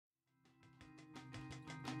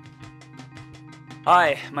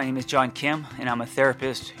Hi, my name is John Kim, and I'm a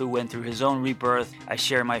therapist who went through his own rebirth. I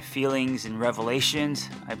share my feelings and revelations.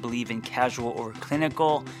 I believe in casual over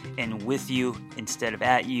clinical and with you instead of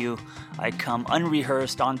at you. I come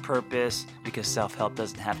unrehearsed on purpose because self help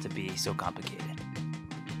doesn't have to be so complicated.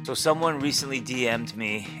 So, someone recently DM'd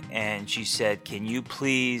me and she said, "Can you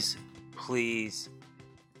please,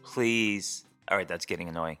 all right, that's getting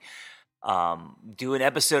annoying. Do an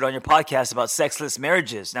episode on your podcast about sexless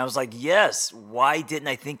marriages." And I was like, yes, why didn't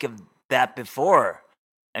I think of that before?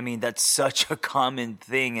 I mean, that's such a common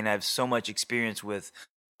thing, and I have so much experience with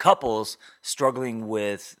couples struggling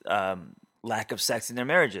with lack of sex in their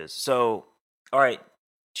marriages. So, all right,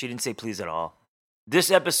 she didn't say please at all.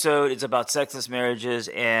 This episode is about sexless marriages,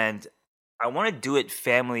 and I want to do it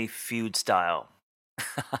Family Feud style.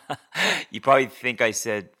 You probably think I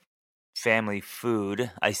said Family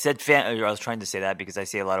Food. I was trying to say that because I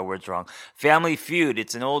say a lot of words wrong. Family Feud.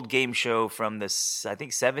 It's an old game show from the, I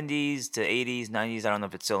think, 70s to 80s, 90s. I don't know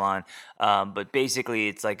if it's still on. But basically,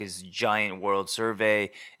 it's like this giant world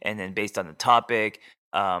survey. And then based on the topic,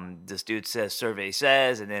 this dude says, survey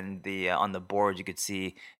says, and then on the board, you could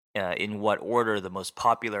see in what order the most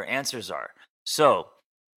popular answers are. So,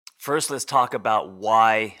 first, let's talk about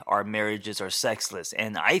why our marriages are sexless.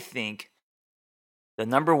 And I think the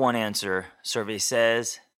number one answer, survey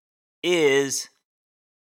says, is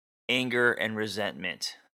anger and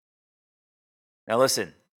resentment. Now,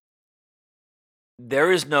 listen,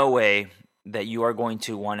 there is no way that you are going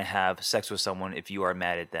to want to have sex with someone if you are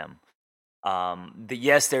mad at them.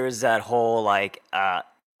 Yes, there is that whole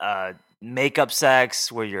makeup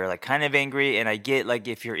sex where you're like kind of angry, and I get like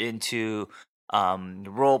if you're into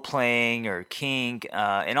role playing or kink,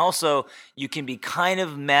 and also you can be kind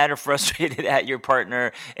of mad or frustrated at your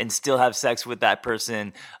partner and still have sex with that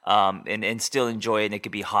person, and still enjoy it, and it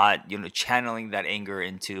could be hot, channeling that anger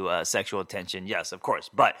into sexual attention. Yes, of course.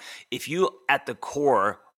 But if you at the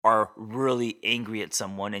core are really angry at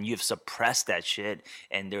someone and you've suppressed that shit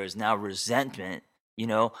and there is now resentment,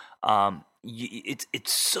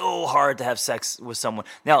 it's so hard to have sex with someone.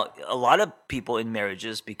 Now, a lot of people in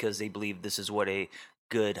marriages, because they believe this is what a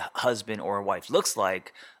good husband or wife looks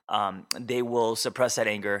like, they will suppress that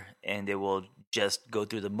anger and they will just go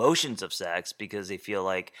through the motions of sex because they feel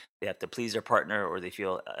like they have to please their partner, or they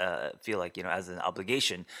feel like as an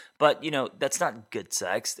obligation. But that's not good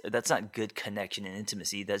sex. That's not good connection and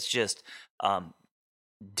intimacy. That's just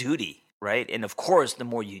duty, right? And of course, the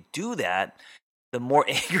more you do that, the more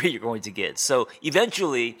angry you're going to get. So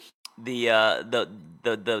eventually,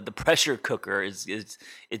 the pressure cooker is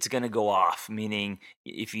it's going to go off. Meaning,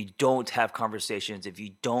 if you don't have conversations, if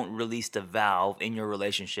you don't release the valve in your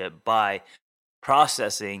relationship by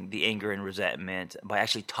processing the anger and resentment, by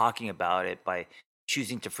actually talking about it, by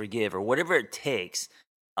choosing to forgive, or whatever it takes,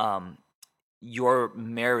 your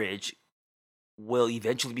marriage will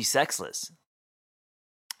eventually be sexless.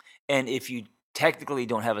 And if you technically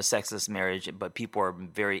don't have a sexless marriage, but people are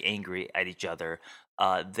very angry at each other,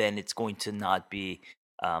 then it's going to not be.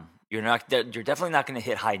 You're definitely not going to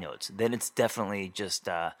hit high notes. Then it's definitely just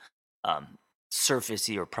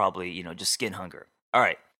surfacey, or probably just skin hunger. All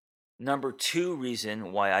right. Number two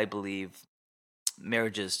reason why I believe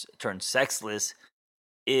marriages turn sexless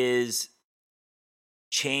is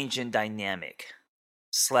change in dynamic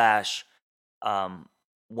slash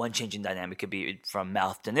one change in dynamic could be from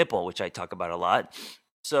mouth to nipple, which I talk about a lot.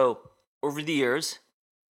 So over the years,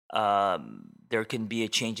 there can be a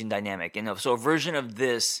change in dynamic. And so a version of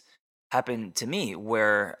this happened to me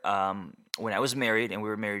where when I was married, and we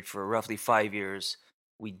were married for roughly 5 years,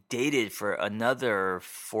 we dated for another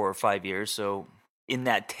 4 or 5 years. So in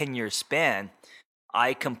that 10-year span,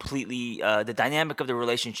 I completely, the dynamic of the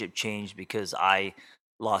relationship changed because I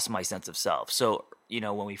lost my sense of self. So,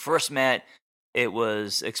 when we first met, it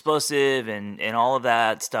was explosive and all of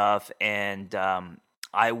that stuff. And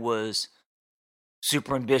I was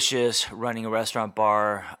super ambitious, running a restaurant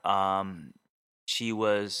bar. She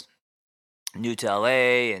was new to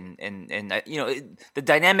LA, and the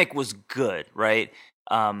dynamic was good, right?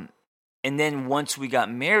 And then once we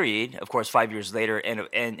got married, of course, 5 years later,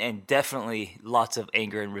 and definitely lots of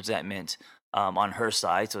anger and resentment on her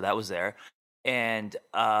side, so that was there. And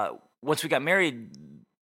once we got married,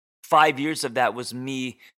 5 years of that was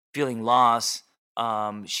me feeling lost.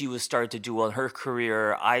 She was starting to do well in her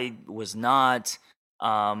career. I was not.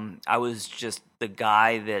 I was just the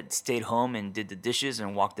guy that stayed home and did the dishes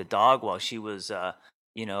and walked the dog while she was,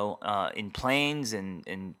 in planes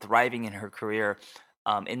and thriving in her career.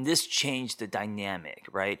 And this changed the dynamic,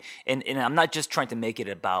 right? And I'm not just trying to make it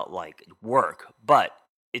about like work, but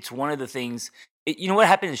it's one of the things. What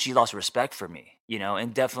happened is she lost respect for me,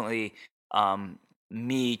 and definitely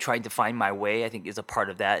me trying to find my way, I think, is a part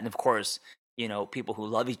of that. And of course, people who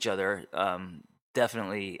love each other,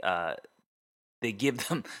 definitely, they give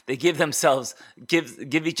themselves give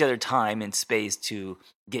each other time and space to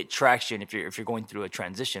get traction if you're going through a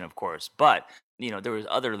transition, of course. But there was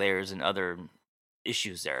other layers and other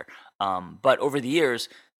issues there. But over the years,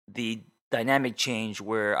 the dynamic changed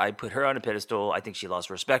where I put her on a pedestal. I think she lost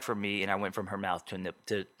respect for me, and I went from her mouth to a nip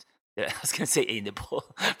to I was gonna say a nipple,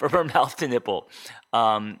 from her mouth to nipple.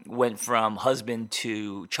 Went from husband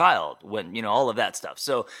to child. When all of that stuff.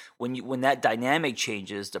 So when that dynamic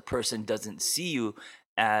changes, the person doesn't see you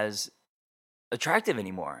as attractive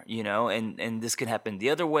anymore. And this can happen the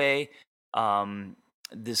other way.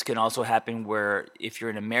 This can also happen where if you're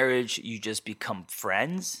in a marriage, you just become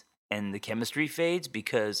friends and the chemistry fades,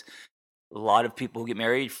 because a lot of people who get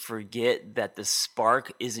married forget that the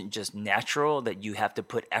spark isn't just natural, that you have to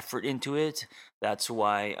put effort into it. That's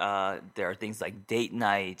why there are things like date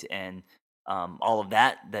night and all of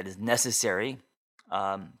that is necessary.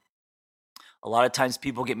 A lot of times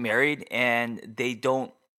people get married and they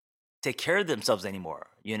don't take care of themselves anymore.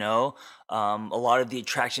 A lot of the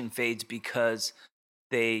attraction fades because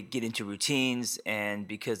they get into routines and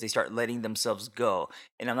because they start letting themselves go.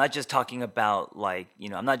 And I'm not just talking about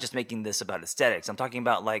I'm not just making this about aesthetics. I'm talking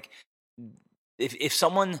about if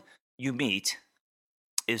someone you meet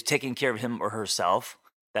is taking care of him or herself,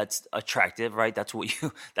 that's attractive, right? That's what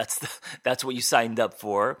you that's what you signed up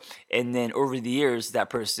for. And then over the years, that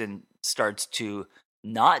person starts to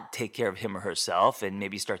not take care of him or herself and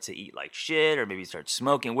maybe starts to eat like shit or maybe starts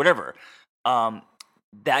smoking, whatever.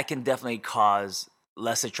 That can definitely cause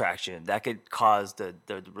less attraction. That could cause the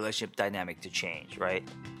relationship dynamic to change, right?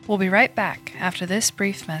 We'll be right back after this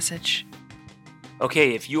brief message.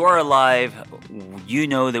 Okay, if you are alive, you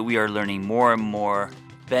know that we are learning more and more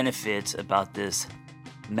benefits about this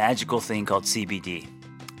magical thing called CBD.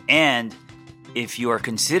 And if you are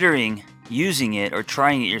considering using it or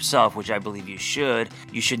trying it yourself, which I believe you should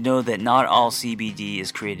know that not all CBD is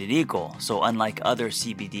created equal. So unlike other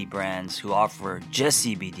CBD brands who offer just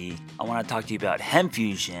CBD, I want to talk to you about Hemp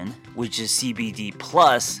Fusion, which is CBD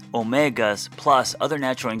plus omegas plus other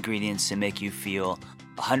natural ingredients to make you feel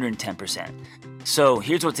 110%. So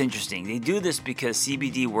here's what's interesting. They do this because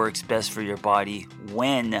CBD works best for your body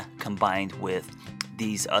when combined with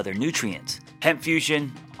these other nutrients. Hemp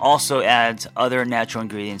Fusion also adds other natural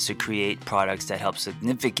ingredients to create products that help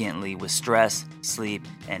significantly with stress, sleep,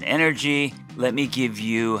 and energy. Let me give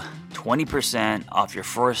you 20% off your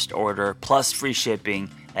first order plus free shipping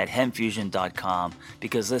at hempfusion.com,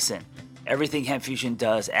 because listen, everything Hemp Fusion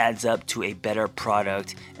does adds up to a better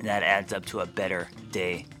product, and that adds up to a better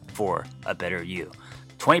day for a better you.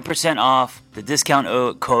 20% off. The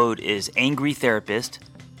discount code is AngryTherapist,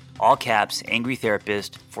 all caps,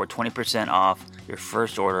 AngryTherapist, for 20% off your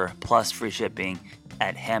first order plus free shipping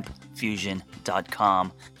at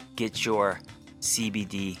hempfusion.com. Get your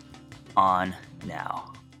CBD on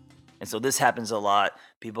now. And so this happens a lot.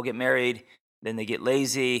 People get married, then they get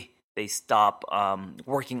lazy, they stop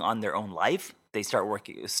working on their own life. They stop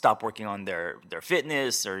working on their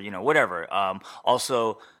fitness or whatever.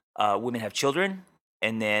 Also, women have children,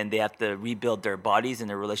 and then they have to rebuild their bodies and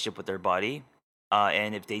their relationship with their body.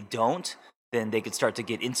 And if they don't, then they could start to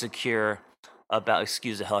get insecure about,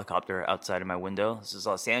 excuse the helicopter outside of my window. This is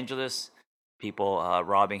Los Angeles. People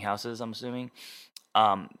robbing houses, I'm assuming.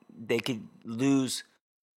 They could lose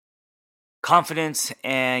confidence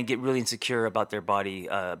and get really insecure about their body,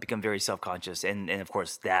 become very self-conscious. And of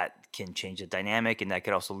course, that can change the dynamic, and that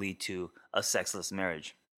could also lead to a sexless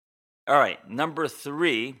marriage. All right, number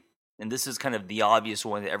 3, and this is kind of the obvious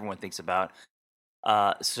one that everyone thinks about.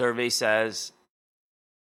 Survey says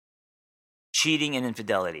cheating and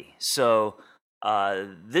infidelity. So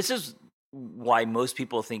this is why most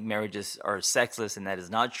people think marriages are sexless, and that is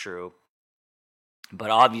not true. But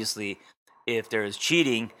obviously, if there is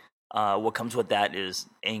cheating, what comes with that is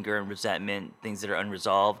anger and resentment, things that are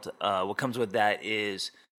unresolved. What comes with that is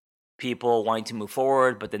people wanting to move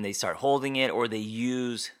forward, but then they start holding it, or they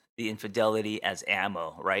use the infidelity as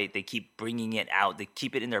ammo, right? They keep bringing it out. They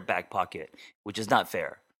keep it in their back pocket, which is not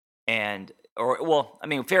fair.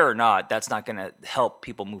 Fair or not, that's not going to help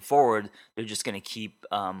people move forward. They're just going to keep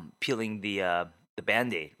peeling the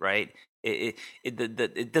Band-Aid, right?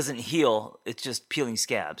 It doesn't heal. It's just peeling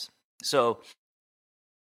scabs. So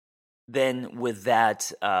then with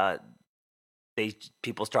that,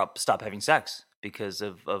 people stop having sex because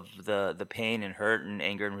of the pain and hurt and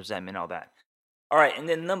anger and resentment, all that. All right, and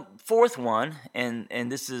then the fourth one,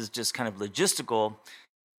 and this is just kind of logistical.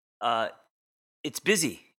 It's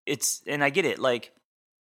busy. And I get it. Like,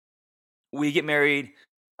 we get married,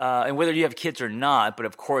 And whether you have kids or not, but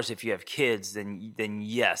of course, if you have kids, then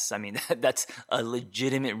yes, I mean that's a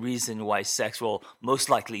legitimate reason why sex will most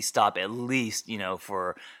likely stop, at least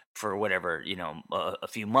for whatever a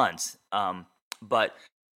few months. But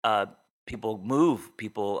uh, people move,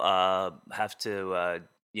 people have to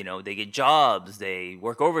they get jobs, they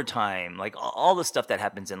work overtime, like all the stuff that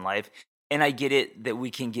happens in life. And I get it that we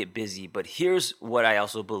can get busy, but here's what I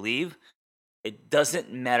also believe: it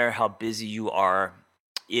doesn't matter how busy you are,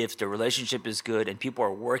 if the relationship is good and people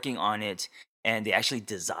are working on it and they actually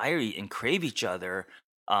desire and crave each other,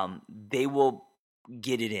 they will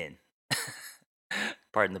get it in.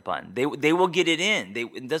 Pardon the pun. They will get it in.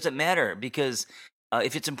 It doesn't matter, because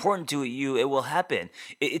if it's important to you, it will happen.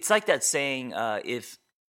 It's like that saying: if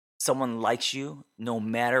someone likes you, no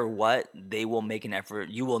matter what, they will make an effort.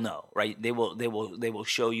 You will know, right? They will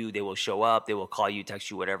show you, they will show up, they will call you,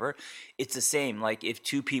 text you, whatever. It's the same. Like, if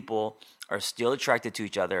two people are still attracted to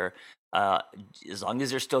each other, uh, as long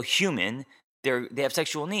as they're still human, they have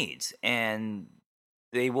sexual needs, and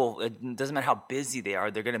they will. It doesn't matter how busy they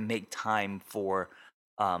are; they're going to make time for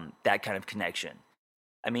that kind of connection.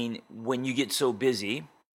 I mean, when you get so busy,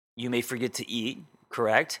 you may forget to eat,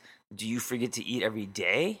 correct? Do you forget to eat every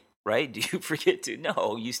day? Right? Do you forget to?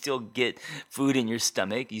 No, you still get food in your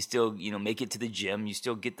stomach. You still, make it to the gym. You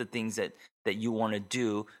still get the things that you want to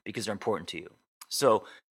do because they're important to you. So,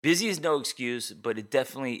 busy is no excuse, but it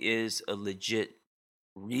definitely is a legit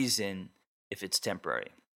reason if it's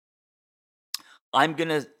temporary. I'm going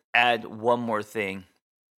to add one more thing,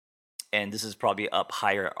 and this is probably up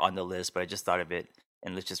higher on the list, but I just thought of it,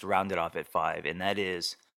 and let's just round it off at 5, and that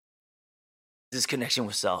is disconnection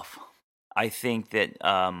with self. I think that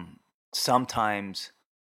sometimes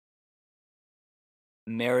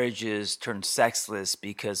marriages turn sexless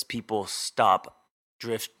because people start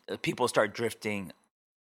drifting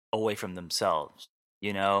away from themselves,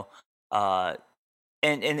 you know? Uh,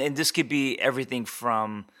 and this could be everything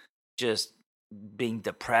from just being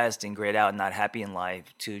depressed and grayed out and not happy in life,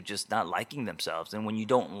 to just not liking themselves. And when you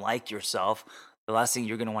don't like yourself, the last thing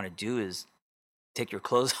you're going to want to do is take your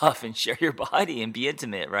clothes off and share your body and be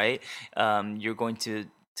intimate, right? You're going to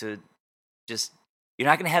just you're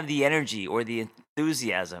not going to have the energy or the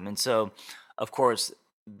enthusiasm, and so, of course,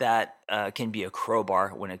 that can be a crowbar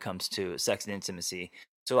when it comes to sex and intimacy.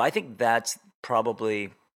 So I think that's probably,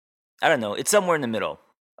 I don't know, it's somewhere in the middle.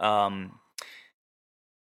 Um,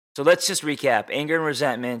 so let's just recap: anger and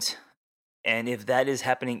resentment. And if that is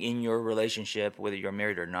happening in your relationship, whether you're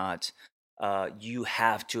married or not, you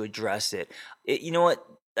have to address it. You know what?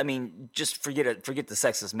 I mean, just forget it. Forget the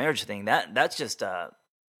sexless marriage thing. That's just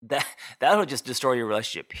that that'll just destroy your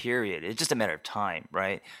relationship. Period. It's just a matter of time,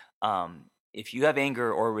 right? If you have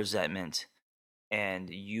anger or resentment and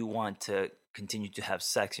you want to continue to have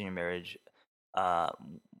sex in your marriage, uh,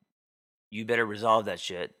 you better resolve that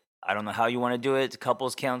shit. I don't know how you want to do it.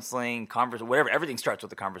 Couples counseling, converse, whatever. Everything starts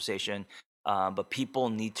with a conversation. But people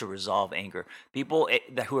need to resolve anger. People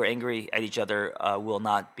who are angry at each other will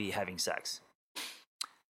not be having sex.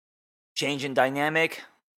 Change in dynamic.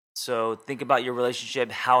 So think about your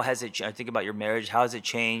relationship. How has it? Think about your marriage. How has it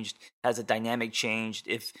changed? Has the dynamic changed?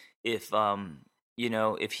 If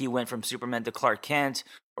he went from Superman to Clark Kent,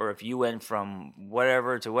 or if you went from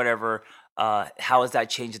whatever to whatever, how has that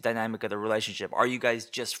changed the dynamic of the relationship? Are you guys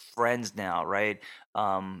just friends now, right?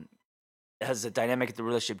 Has the dynamic of the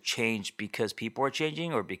relationship changed because people are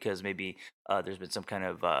changing, or because maybe there's been some kind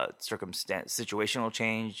of situational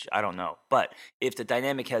change? I don't know. But if the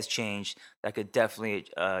dynamic has changed, that could definitely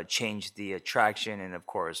change the attraction, and of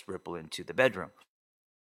course ripple into the bedroom.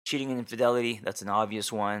 Cheating and infidelity, that's an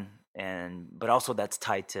obvious one, but also that's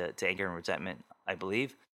tied to anger and resentment, I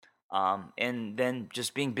believe. And then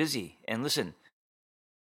just being busy. And listen,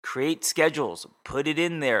 create schedules, put it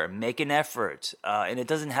in there, make an effort. And it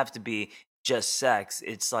doesn't have to be just sex.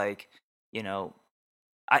 It's like, you know,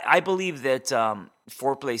 I believe that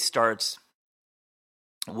foreplay starts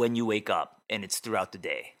when you wake up, and it's throughout the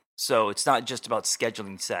day. So it's not just about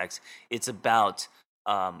scheduling sex, it's about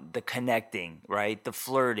the connecting, right? The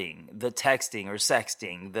flirting, the texting or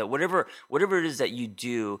sexting, the whatever it is that you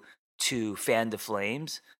do to fan the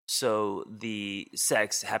flames, so the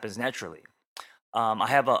sex happens naturally. I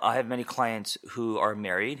have many clients who are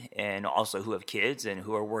married and also who have kids and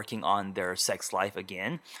who are working on their sex life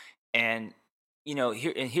again. And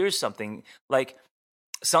here's something, like,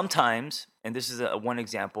 sometimes, and this is one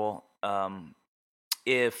example,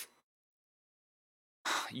 if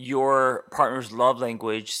your partner's love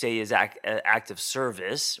language, say, is act of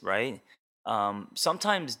service, right?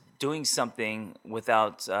 Sometimes doing something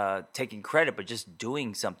without taking credit, but just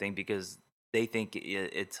doing something because they think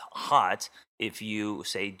it's hot if you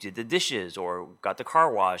say did the dishes or got the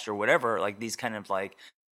car washed or whatever, like these kind of like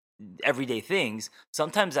everyday things.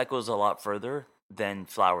 Sometimes that goes a lot further than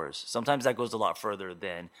flowers. Sometimes that goes a lot further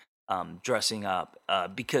than dressing up,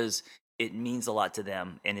 because it means a lot to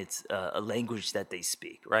them, and it's a language that they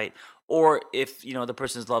speak, right? Or if the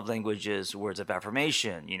person's love language is words of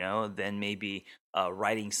affirmation, then maybe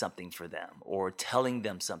writing something for them or telling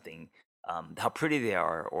them something, how pretty they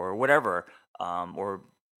are or whatever, or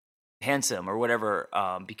handsome or whatever,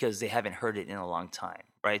 because they haven't heard it in a long time,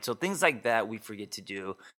 right? So things like that we forget to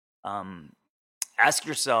do. Ask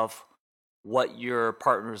yourself what your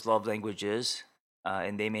partner's love language is,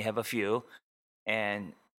 and they may have a few,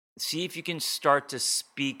 and see if you can start to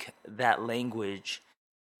speak that language.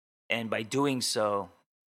 And by doing so,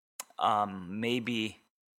 maybe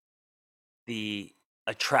the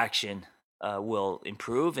attraction will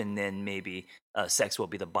improve, and then maybe sex will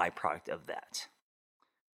be the byproduct of that.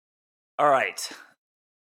 All right.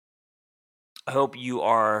 I hope you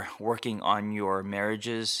are working on your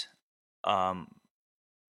marriages.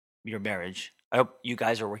 Your marriage. I hope you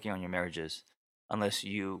guys are working on your marriages, unless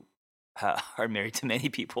you are married to many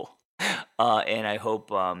people. And I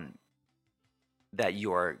hope that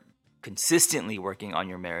you are consistently working on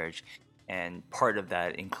your marriage, and part of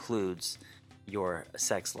that includes your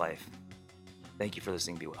sex life. Thank you for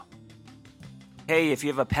listening. Be well. Hey, if you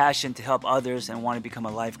have a passion to help others and want to become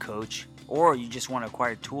a life coach, or you just want to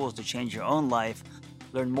acquire tools to change your own life,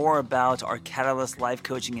 learn more about our Catalyst Life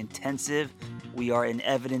Coaching Intensive. We are an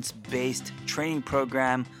evidence-based training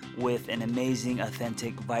program with an amazing,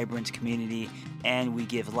 authentic, vibrant community, and we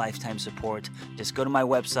give lifetime support. Just go to my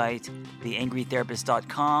website,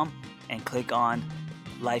 theangrytherapist.com, and click on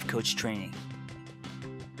Life Coach Training.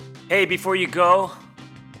 Hey, before you go,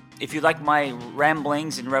 if you like my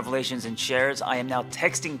ramblings and revelations and shares, I am now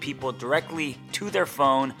texting people directly to their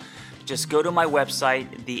phone. Just go to my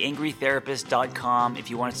website, theangrytherapist.com. If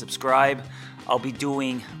you want to subscribe, I'll be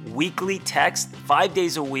doing weekly text, 5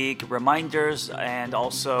 days a week, reminders, and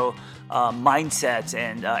also mindsets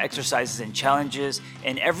and exercises and challenges.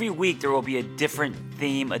 And every week there will be a different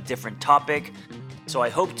theme, a different topic. So I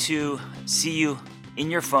hope to see you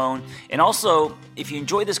in your phone. And also, if you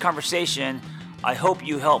enjoyed this conversation, I hope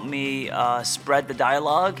you help me spread the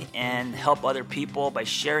dialogue and help other people by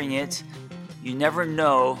sharing it. You never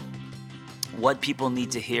know what people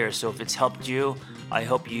need to hear. So if it's helped you, I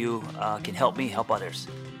hope you can help me help others.